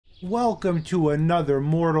Welcome to another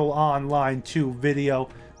Mortal Online 2 video.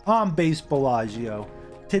 I'm Base Bellagio.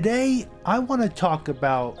 Today, I want to talk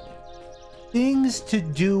about things to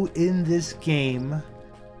do in this game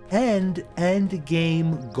and end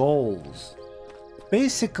game goals.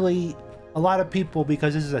 Basically, a lot of people,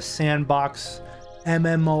 because this is a sandbox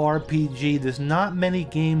MMORPG, there's not many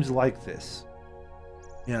games like this.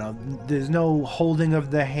 You know, there's no holding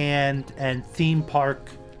of the hand and theme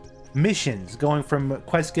park missions going from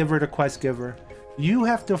quest giver to quest giver. You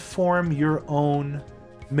have to form your own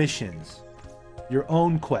missions, your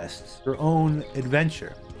own quests, your own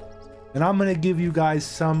adventure. And I'm going to give you guys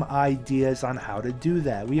some ideas on how to do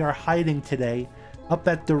that. We are hiding today up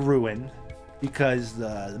at the ruin because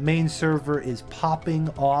the main server is popping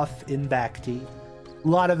off in Bacti. A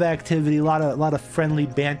lot of activity, a lot of friendly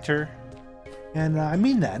banter. And I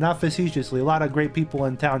mean that, not facetiously. A lot of great people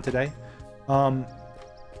in town today.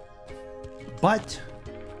 But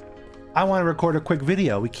I want to record a quick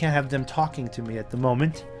video. We can't have them talking to me at the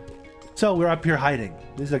moment. So we're up here hiding.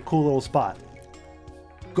 This is a cool little spot.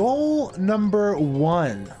 Goal number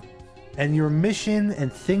 1 and your mission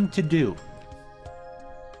and thing to do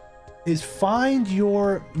is find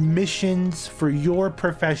your missions for your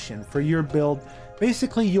profession, for your build.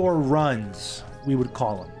 Basically your runs, we would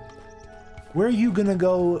call them. Where are you gonna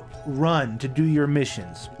go run to do your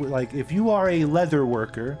missions? Like if you are a leather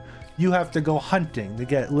worker, you have to go hunting to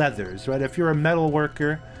get leathers, right? If you're a metal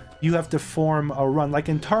worker, you have to form a run. Like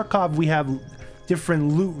in Tarkov, we have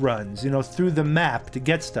different loot runs, you know, through the map to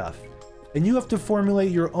get stuff. And you have to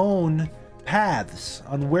formulate your own paths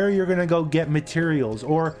on where you're gonna go get materials,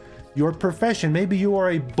 or your profession. Maybe you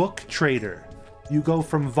are a book trader. You go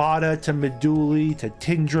from Vada to Meduli to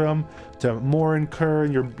Tindrum to Morinkur,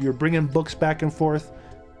 and you're bringing books back and forth.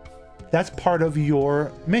 That's part of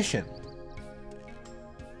your mission.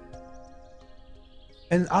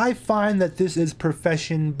 And I find that this is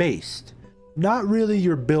profession based, not really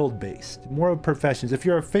your build based, more of professions. If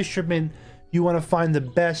you're a fisherman, you want to find the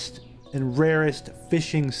best and rarest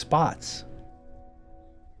fishing spots.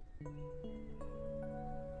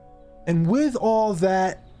 And with all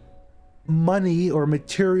that money or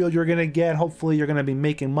material you're going to get, hopefully you're going to be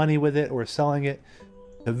making money with it or selling it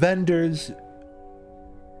to vendors.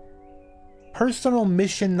 Personal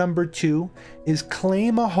mission number 2 is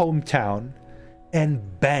claim a hometown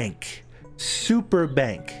and bank. Super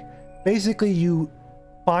bank. Basically, you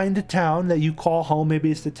find a town that you call home.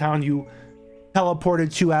 Maybe it's the town you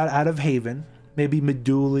teleported to out of Haven. Maybe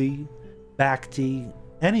Meduli, Bacti,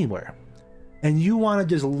 anywhere. And you want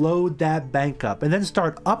to just load that bank up and then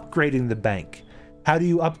start upgrading the bank. How do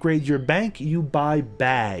you upgrade your bank? You buy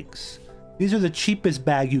bags. These are the cheapest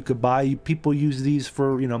bag you could buy. People use these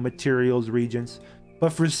for, you know, materials, regions.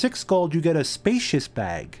 But for 6 gold, you get a spacious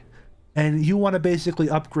bag. And you want to basically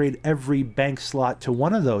upgrade every bank slot to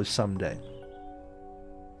one of those someday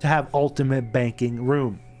to have ultimate banking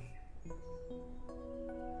room.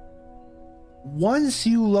 Once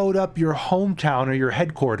you load up your hometown or your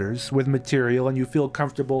headquarters with material and you feel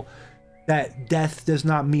comfortable that death does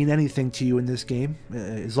not mean anything to you in this game,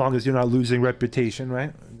 as long as you're not losing reputation,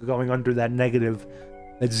 right? Going under that negative,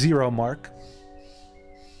 that 0 mark.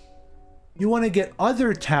 You want to get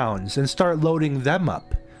other towns and start loading them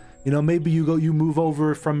up. You know, maybe you move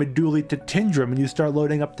over from Meduli to Tindrum and you start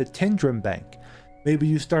loading up the Tindrum bank. Maybe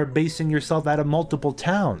you start basing yourself out of multiple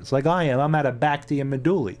towns, like I am. I'm out of Bacti and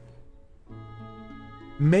Meduli.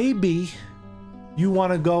 Maybe you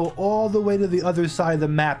want to go all the way to the other side of the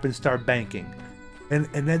map and start banking. And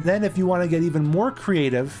then if you want to get even more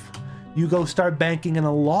creative, you go start banking in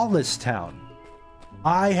a lawless town.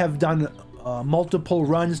 I have done multiple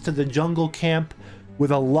runs to the jungle camp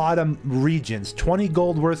with a lot of regions, 20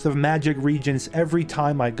 gold worth of magic regions every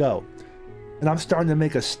time I go. And I'm starting to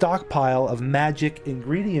make a stockpile of magic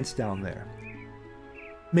ingredients down there.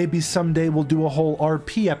 Maybe someday we'll do a whole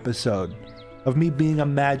RP episode of me being a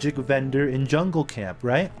magic vendor in jungle camp,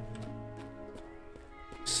 right?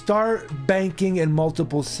 Start banking in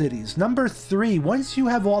multiple cities. Number 3, once you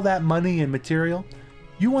have all that money and material,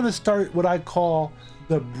 you want to start what I call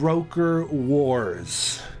the broker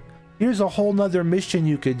wars. Here's a whole nother mission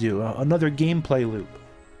you could do, another gameplay loop.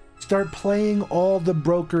 Start playing all the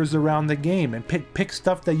brokers around the game and pick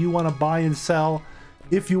stuff that you want to buy and sell.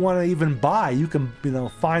 If you want to even buy, you can, you know,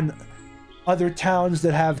 find other towns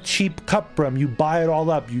that have cheap cuprum. You buy it all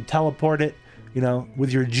up, you teleport it, you know,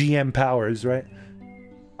 with your GM powers, right?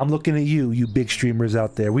 I'm looking at you, you big streamers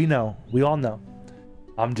out there. We know, we all know.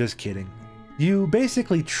 I'm just kidding. You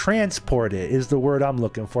basically transport it is the word I'm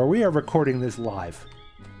looking for. We are recording this live,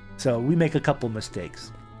 so we make a couple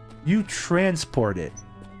mistakes. You transport it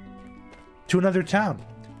to another town.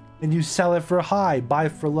 and you sell it for high, buy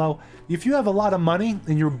for low. If you have a lot of money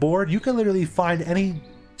and you're bored, you can literally find any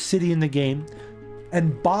city in the game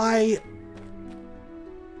and buy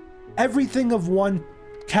everything of one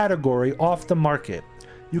category off the market.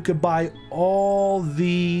 You could buy all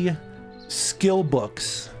the skill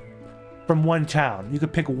books from one town. You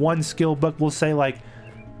could pick one skill book, we'll say like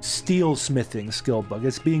steel smithing skill book.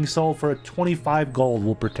 It's being sold for 25 gold,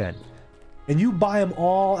 we'll pretend. And you buy them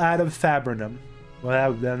all out of Fabrinum.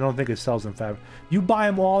 Well, I don't think it sells in Fabrinum. You buy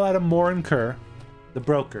them all out of Morin-Kerr, the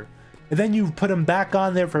broker. And then you put them back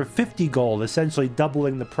on there for 50 gold, essentially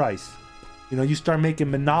doubling the price. You know, you start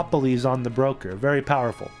making monopolies on the broker. Very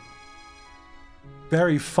powerful.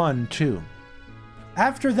 Very fun, too.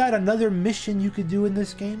 After that, another mission you could do in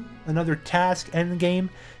this game, another task, endgame,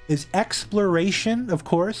 is exploration, of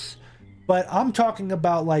course. But I'm talking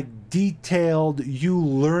about, like, detailed, you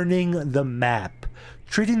learning the map.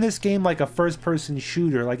 Treating this game like a first-person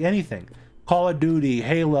shooter, like anything. Call of Duty,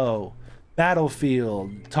 Halo,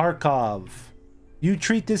 Battlefield, Tarkov. You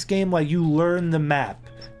treat this game like you learn the map.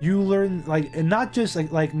 You learn, like, and not just,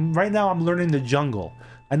 like right now I'm learning the jungle.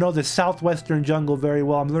 I know the southwestern jungle very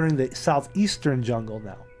well. I'm learning the southeastern jungle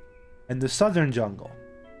now. And the southern jungle.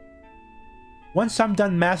 Once I'm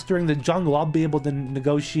done mastering the jungle, I'll be able to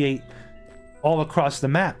negotiate all across the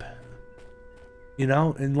map. You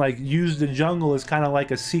know, and like use the jungle as kind of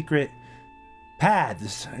like a secret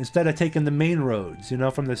paths instead of taking the main roads, you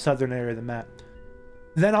know, from the southern area of the map.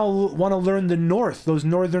 Then I'll want to learn the north, those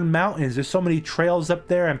northern mountains. There's so many trails up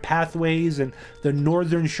there and pathways, and the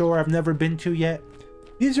northern shore I've never been to yet.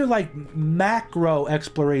 These are like macro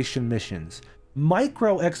exploration missions.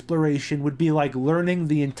 Micro exploration would be like learning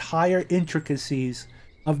the entire intricacies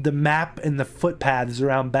of the map and the footpaths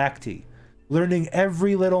around Bacti. Learning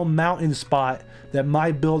every little mountain spot that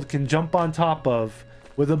my build can jump on top of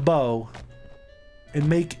with a bow and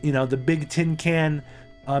make, you know, the big tin can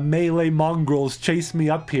melee mongrels chase me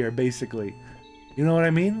up here, basically. You know what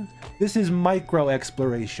I mean? This is micro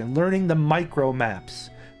exploration, learning the micro maps,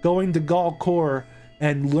 going to Galkor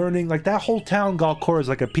and learning, like that whole town Galkor is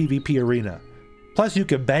like a PvP arena. Plus you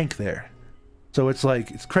can bank there. So it's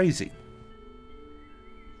like, it's crazy.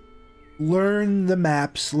 Learn the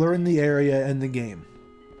maps, learn the area and the game.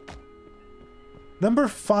 Number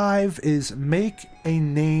 5 is make a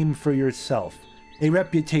name for yourself, a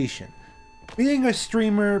reputation. Being a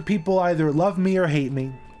streamer, people either love me or hate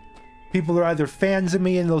me. People are either fans of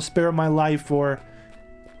me and they'll spare my life, or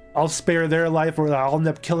I'll spare their life, or I'll end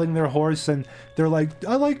up killing their horse and they're like,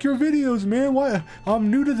 I like your videos, man. Why?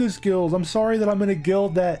 I'm new to this guild. I'm sorry that I'm in a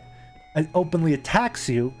guild that openly attacks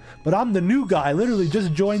you, but I'm the new guy. Literally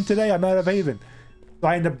just joined today. I'm out of Haven. So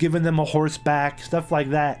I end up giving them a horse back, stuff like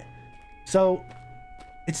that. So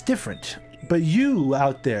it's different. But you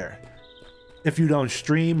out there, if you don't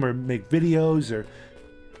stream or make videos or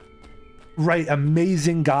write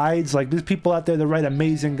amazing guides, like there's people out there that write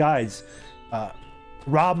amazing guides.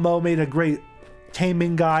 Rob Mo made a great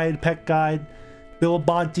taming guide, pet guide. Bill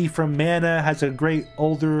Bonte from Mana has a great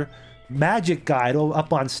older magic guide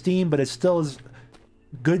up on Steam, but it still is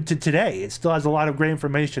good to today. It still has a lot of great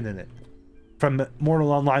information in it from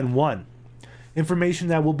Mortal Online 1. Information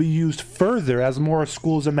that will be used further as more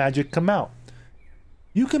schools of magic come out.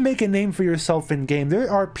 You can make a name for yourself in game.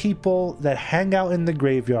 There are people that hang out in the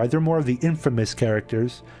graveyard. They're more of the infamous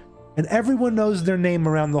characters, and everyone knows their name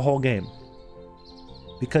around the whole game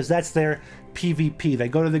because that's their PvP. They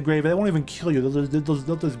go to the grave, they won't even kill you.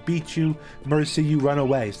 They'll just beat you, mercy you, run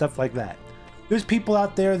away, stuff like that. There's people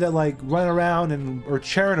out there that like run around and are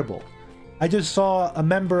charitable. I just saw a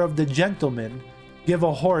member of the Gentlemen give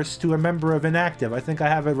a horse to a member of Inactive. I think I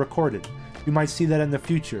have it recorded. You might see that in the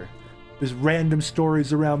future. There's random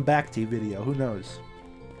stories around Bacti video, who knows?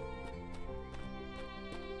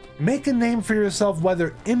 Make a name for yourself,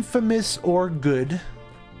 whether infamous or good.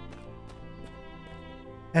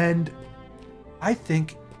 And I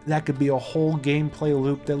think that could be a whole gameplay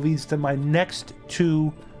loop that leads to my next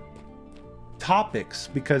 2 topics,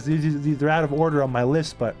 because these are out of order on my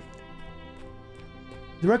list, but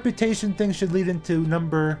the reputation thing should lead into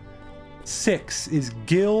number 6 is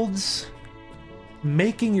guilds.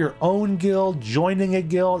 Making your own guild, joining a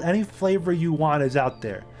guild, any flavor you want is out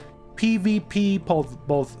there. PvP,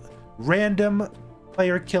 both random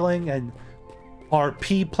player killing and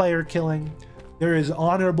RP player killing. There is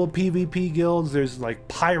honorable PvP guilds. There's like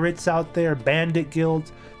pirates out there, bandit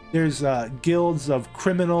guilds. There's guilds of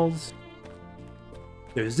criminals.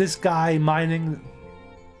 There's this guy mining.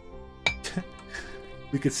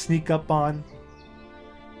 We could sneak up on.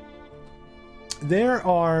 There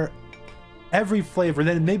are every flavor.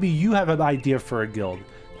 Then maybe you have an idea for a guild.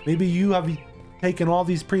 Maybe you have taken all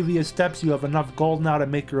these previous steps. You have enough gold now to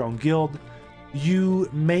make your own guild. You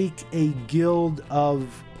make a guild of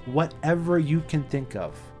whatever you can think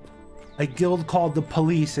of. A guild called the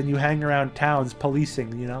police, and you hang around towns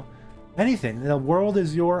policing, you know? Anything. The world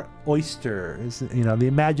is your oyster. You know, the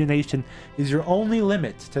imagination is your only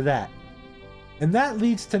limit to that. And that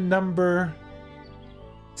leads to number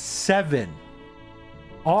 7.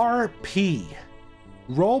 RP.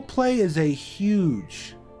 Roleplay is a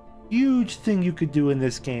huge thing you could do in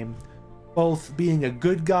this game. Both being a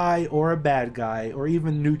good guy or a bad guy, or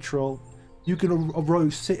even neutral. You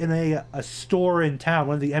can sit in a store in town,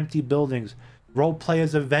 one of the empty buildings. Roleplay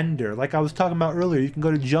as a vendor, like I was talking about earlier. You can go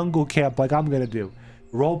to jungle camp like I'm gonna do.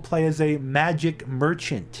 Roleplay as a magic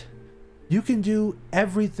merchant. You can do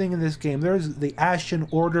everything in this game. There's the Ashen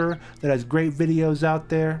Order that has great videos out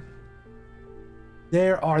there.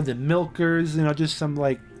 There are the Milkers, you know, just some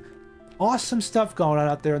like awesome stuff going on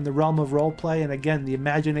out there in the realm of roleplay. And again, the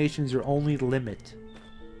imagination is your only limit.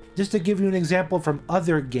 Just to give you an example from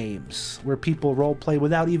other games where people roleplay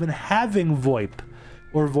without even having VoIP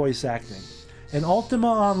or voice acting. In Ultima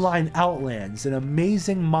Online Outlands, an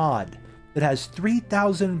amazing mod that has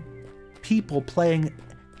 3,000 people playing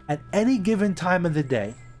at any given time of the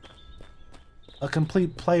day. A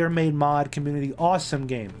complete player-made mod community, awesome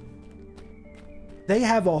game. They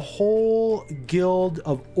have a whole guild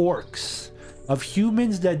of orcs, of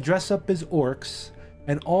humans that dress up as orcs,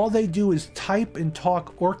 and all they do is type and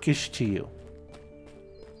talk orcish to you.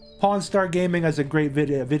 Pawn Star Gaming has a great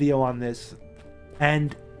video on this,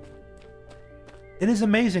 and it is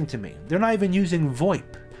amazing to me. They're not even using VoIP.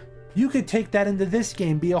 You could take that into this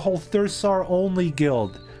game, be a whole Thursar only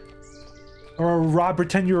guild. Or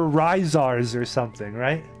pretend you're Rizars or something,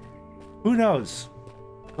 right? Who knows?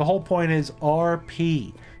 The whole point is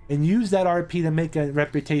RP. And use that RP to make a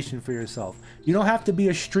reputation for yourself. You don't have to be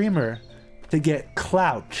a streamer to get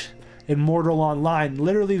clout in Mortal Online.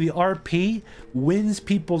 Literally, the RP wins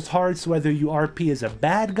people's hearts, whether you RP as a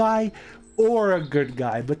bad guy or a good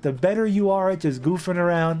guy. But the better you are at just goofing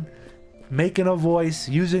around, making a voice,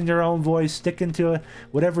 using your own voice, sticking to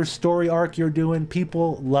whatever story arc you're doing,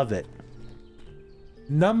 people love it.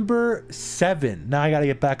 Number 7. Now I gotta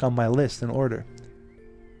get back on my list in order.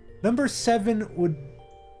 Number 7 would...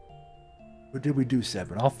 Or did we do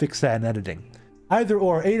 7? I'll fix that in editing. Either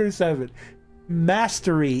or, 8 or 7.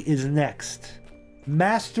 Mastery is next.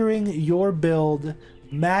 Mastering your build,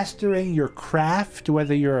 mastering your craft,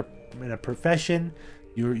 whether you're in a profession,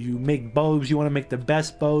 you make bows, you want to make the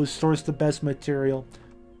best bows, source the best material.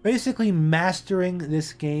 Basically mastering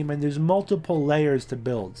this game, and there's multiple layers to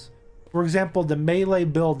builds. For example, the melee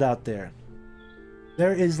build out there.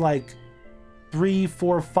 There is like 3,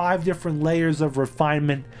 4, 5 different layers of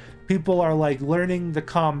refinement. People are like learning the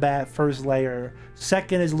combat, first layer.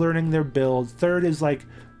 Second is learning their build. Third is like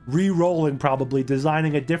re-rolling, probably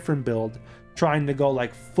designing a different build, trying to go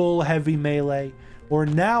like full heavy melee. Or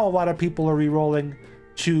now a lot of people are re-rolling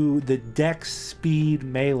to the dex speed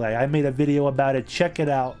melee. I made a video about it, check it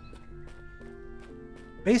out.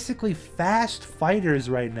 Basically fast fighters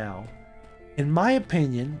right now, in my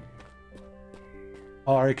opinion,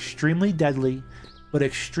 are extremely deadly, but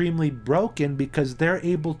extremely broken because they're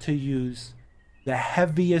able to use the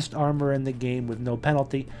heaviest armor in the game with no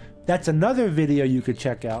penalty. That's another video you could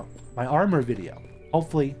check out, my armor video.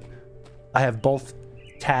 Hopefully I have both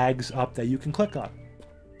tags up that you can click on.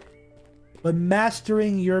 But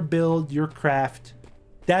mastering your build, your craft,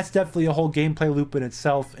 that's definitely a whole gameplay loop in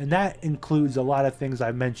itself, and that includes a lot of things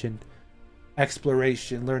I've mentioned.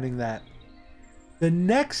 Exploration, learning that. The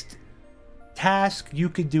next task you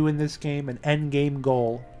could do in this game, an end game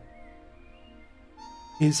goal,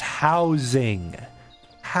 is housing.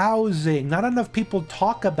 Housing. Not enough people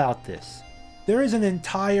talk about this. There is an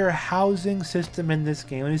entire housing system in this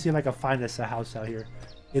game. Let me see if I can find us a house out here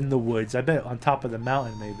in the woods. I bet on top of the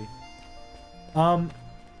mountain, maybe.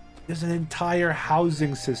 There's an entire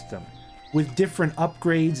housing system with different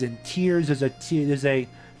upgrades and tiers. There's a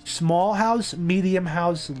small house, medium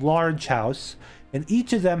house, large house, and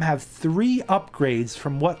each of them have 3 upgrades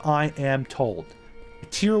from what I am told.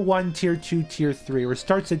 Tier 1, Tier 2, Tier 3, or it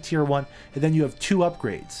starts at Tier 1, and then you have 2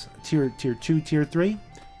 upgrades. Tier 2, Tier 3.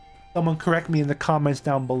 Someone correct me in the comments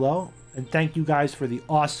down below, and thank you guys for the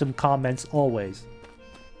awesome comments always.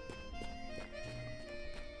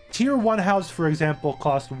 Tier 1 house, for example,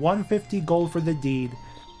 costs 150 gold for the deed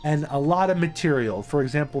and a lot of material. For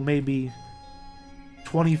example, maybe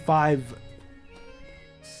 25...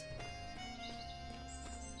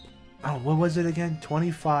 Oh, what was it again?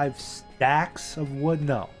 25 stacks of wood?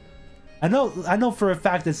 No. I know for a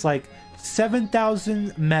fact it's like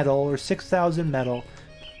 7,000 metal or 6,000 metal,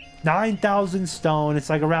 9,000 stone. It's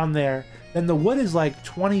like around there. Then the wood is like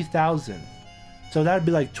 20,000. So that'd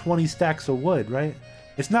be like 20 stacks of wood, right?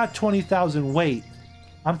 It's not 20,000 weight.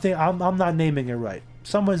 I'm not naming it right.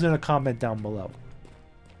 Someone's gonna comment down below.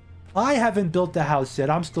 I haven't built the house yet.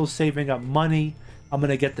 I'm still saving up money. I'm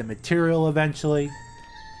gonna get the material eventually.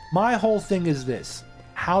 My whole thing is this.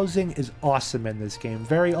 Housing is awesome in this game.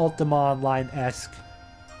 Very Ultima Online-esque.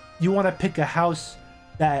 You want to pick a house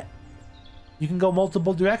that you can go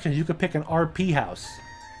multiple directions. You could pick an RP house.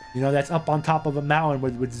 You know, that's up on top of a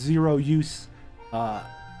mountain with zero use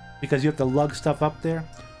because you have to lug stuff up there.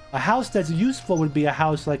 A house that's useful would be a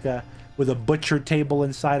house like with a butcher table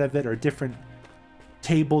inside of it, or different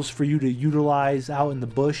tables for you to utilize out in the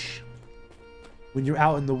bush when you're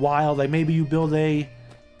out in the wild. Like maybe you build a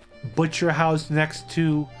butcher house next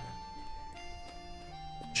to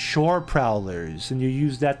shore prowlers and you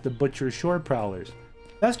use that to butcher shore prowlers.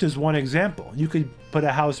 That's just one example. You could put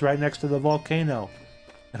a house right next to the volcano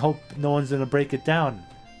and hope no one's gonna break it down,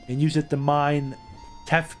 and use it to mine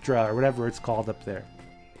Tefdra or whatever it's called up there,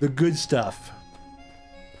 the good stuff.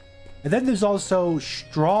 And then there's also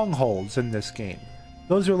strongholds in this game.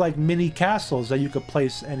 Those are like mini castles that you could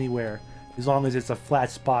place anywhere as long as it's a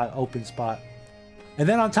flat spot, open spot. And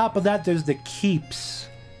then on top of that, there's the keeps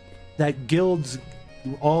that guilds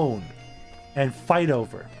own and fight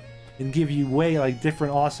over and give you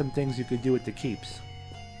different awesome things you could do with the keeps.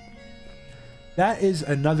 That is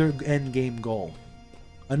another end game goal.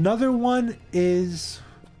 Another one is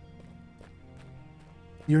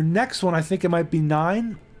your next one. I think it might be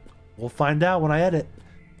 9. We'll find out when I edit.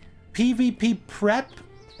 PvP prep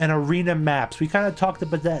and arena maps. We kind of talked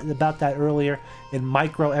about that earlier in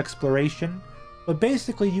micro exploration. But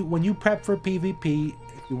basically, when you prep for PvP,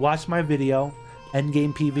 if you watch my video,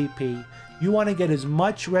 Endgame PvP, you want to get as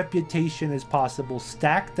much reputation as possible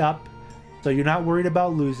stacked up so you're not worried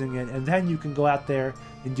about losing it, and then you can go out there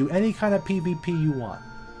and do any kind of PvP you want.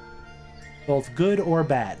 Both good or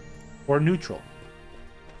bad, or neutral.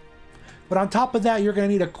 But on top of that, you're going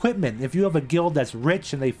to need equipment. If you have a guild that's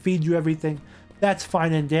rich and they feed you everything, that's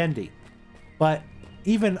fine and dandy. But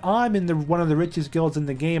even I'm in one of the richest guilds in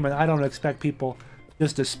the game, and I don't expect people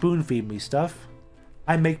just to spoon feed me stuff.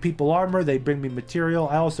 I make people armor, they bring me material.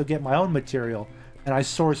 I also get my own material, and I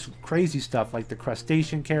source crazy stuff like the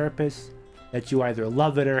crustacean carapace that you either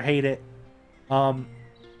love it or hate it. And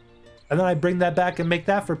then I bring that back and make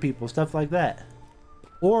that for people, stuff like that.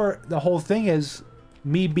 Or the whole thing is,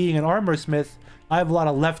 me being an armor smith, I have a lot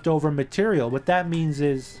of leftover material. What that means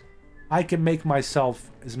is I can make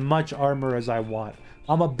myself as much armor as I want.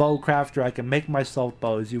 I'm a bow crafter. I can make myself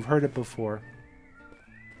bows. You've heard it before.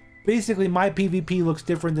 Basically, my PvP looks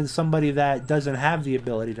different than somebody that doesn't have the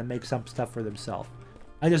ability to make some stuff for themselves.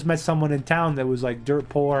 I just met someone in town that was like dirt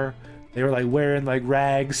poor. They were like wearing like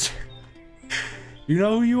rags. You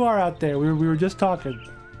know who you are out there. We were just talking.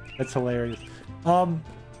 That's hilarious.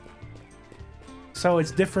 So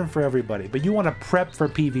it's different for everybody, but you want to prep for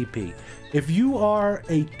PvP. If you are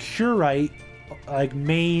a curite, like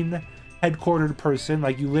main headquartered person,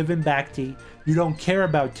 like you live in Bacti, you don't care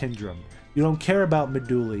about Tindrum, you don't care about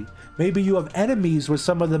Meduli. Maybe you have enemies with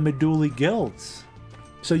some of the Meduli guilds.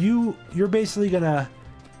 So you're basically gonna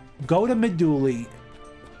go to Meduli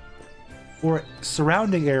or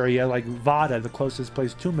surrounding area like Vada, the closest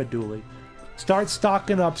place to Meduli. Start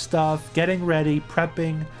stocking up stuff, getting ready,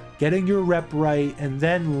 prepping, getting your rep right, and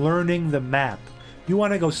then learning the map. You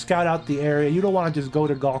want to go scout out the area. You don't want to just go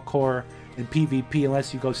to Galkor and PvP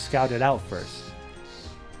unless you go scout it out first.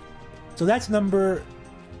 So that's number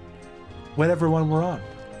whatever one we're on.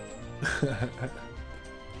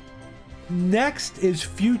 Next is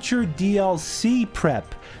future DLC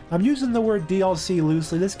prep. I'm using the word DLC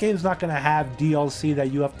loosely. This game's not going to have DLC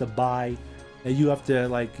that you have to buy, that you have to,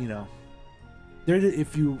 like, you know.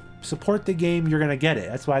 If you support the game, you're going to get it.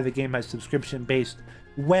 That's why the game has subscription based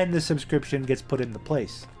when the subscription gets put into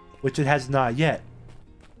place, which it has not yet,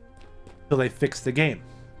 till they fix the game.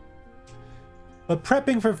 But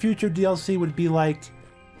prepping for future DLC would be like,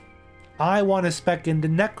 I want to spec into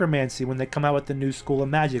Necromancy when they come out with the new School of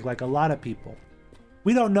Magic, like a lot of people.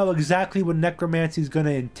 We don't know exactly what Necromancy is going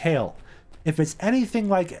to entail. If it's anything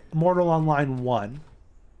like Mortal Online 1,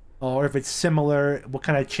 or if it's similar, what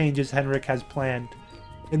kind of changes Henrik has planned.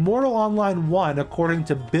 In Mortal Online 1, according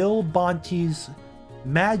to Bill Bonte's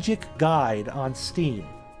Magic Guide on Steam,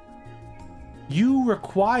 you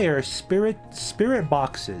require spirit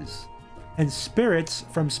boxes and spirits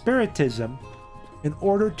from Spiritism in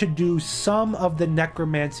order to do some of the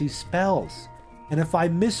Necromancy spells. And if I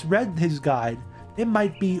misread his guide, it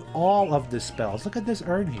might be all of the spells. Look at this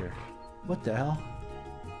urn here. What the hell?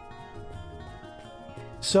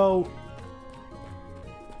 So,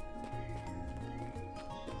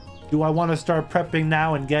 do I want to start prepping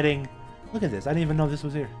now and getting... Look at this. I didn't even know this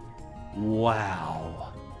was here.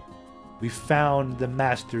 Wow. We found the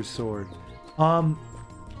Master Sword.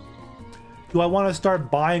 Do I want to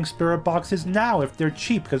start buying spirit boxes now if they're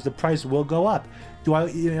cheap because the price will go up?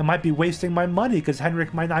 I might be wasting my money because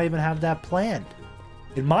Henrik might not even have that planned.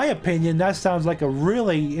 In my opinion, that sounds like a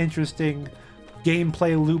really interesting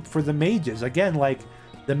gameplay loop for the mages. Again, like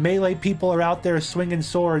the melee people are out there swinging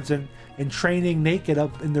swords and training naked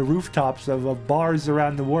up in the rooftops of bars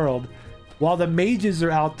around the world, while the mages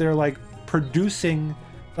are out there like producing.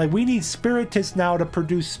 Like, we need spiritists now to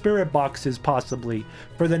produce spirit boxes, possibly,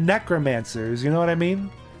 for the necromancers, you know what I mean?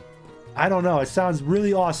 I don't know, it sounds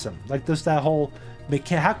really awesome. Like, just that whole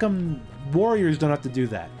mechanic. How come warriors don't have to do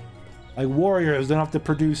that? Like, warriors don't have to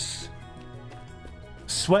produce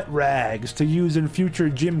sweat rags to use in future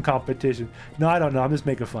gym competition. No, I don't know, I'm just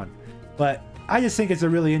making fun. But I just think it's a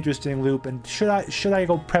really interesting loop, and should I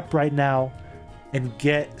go prep right now and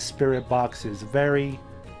get spirit boxes? Very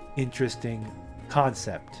interesting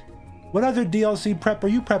concept. What other DLC prep are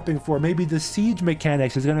you prepping for? Maybe the siege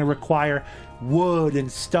mechanics is going to require wood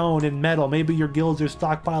and stone and metal. Maybe your guilds are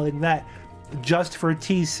stockpiling that just for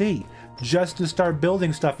TC, just to start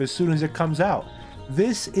building stuff as soon as it comes out.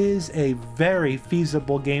 This is a very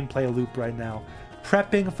feasible gameplay loop right now,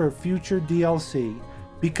 prepping for future DLC,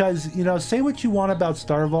 because, you know, say what you want about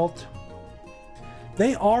STAR-NWLT,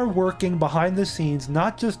 they are working behind the scenes,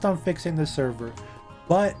 not just on fixing the server,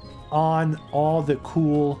 but on all the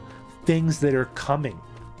cool things that are coming.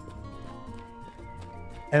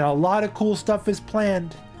 And a lot of cool stuff is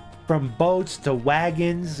planned, from boats to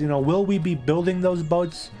wagons. You know, will we be building those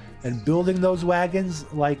boats and building those wagons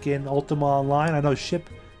like in Ultima Online? I know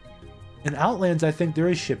in Outlands, I think there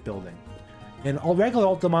is shipbuilding. In regular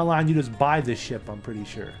Ultima Online, you just buy the ship, I'm pretty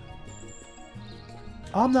sure.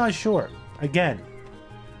 I'm not sure. Again,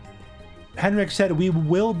 Henrik said we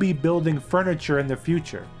will be building furniture in the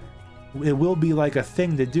future. It will be like a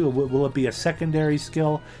thing to do. Will it be a secondary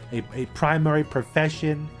skill, a primary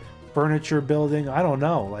profession, furniture building? I don't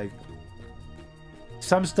know. Like,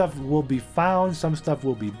 some stuff will be found, some stuff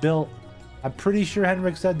will be built. I'm pretty sure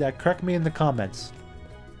Henrik said that. Correct me in the comments.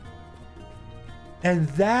 And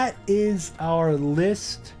that is our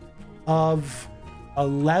list of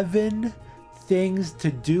 11 things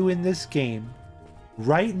to do in this game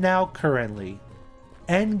right now, currently.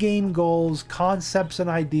 Endgame goals, concepts, and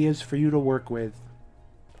ideas for you to work with.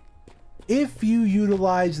 If you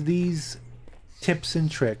utilize these tips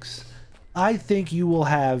and tricks, I think you will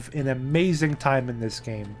have an amazing time in this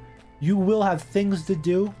game. You will have things to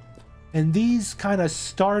do, and these kind of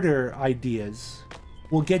starter ideas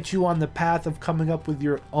will get you on the path of coming up with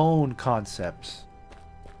your own concepts.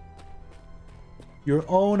 Your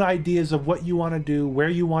own ideas of what you want to do, where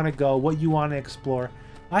you want to go, what you want to explore.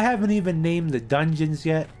 I haven't even named the dungeons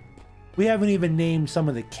yet. We haven't even named some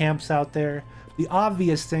of the camps out there. The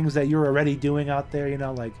obvious things that you're already doing out there, you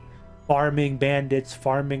know, like farming bandits,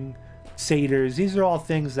 farming satyrs. These are all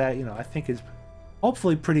things that, you know, I think is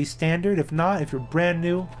hopefully pretty standard. If not, if you're brand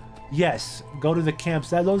new, yes, go to the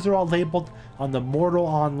camps. Those are all labeled on the Mortal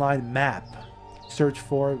Online map. Search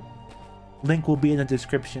for. Link will be in the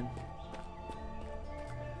description.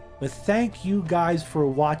 But thank you guys for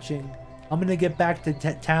watching. I'm gonna get back to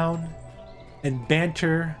town and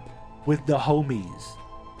banter with the homies.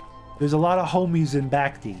 There's a lot of homies in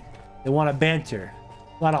Bacti. They want to banter.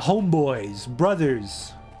 A lot of homeboys,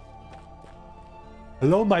 brothers.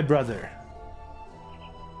 Hello, my brother.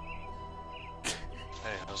 Hey,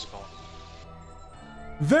 how's it going?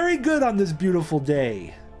 Very good on this beautiful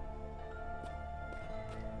day.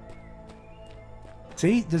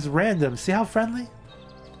 See, just random. See how friendly?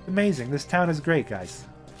 Amazing. This town is great, guys.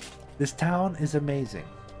 This town is amazing.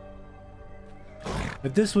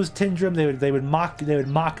 If this was Tindrum, they would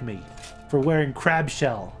mock me for wearing crab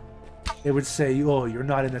shell. They would say, "Oh, you're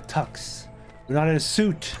not in a tux. You're not in a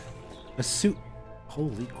suit. A suit."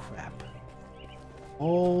 Holy crap!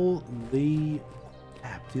 Holy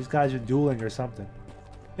crap! These guys are dueling or something.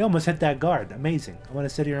 They almost hit that guard. Amazing. I want to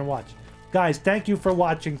sit here and watch. Guys, thank you for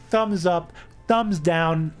watching. Thumbs up, thumbs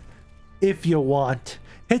down if you want.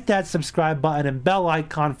 Hit that subscribe button and bell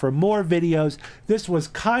icon for more videos. This was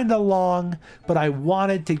kind of long, but I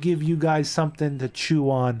wanted to give you guys something to chew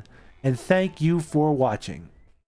on. And thank you for watching.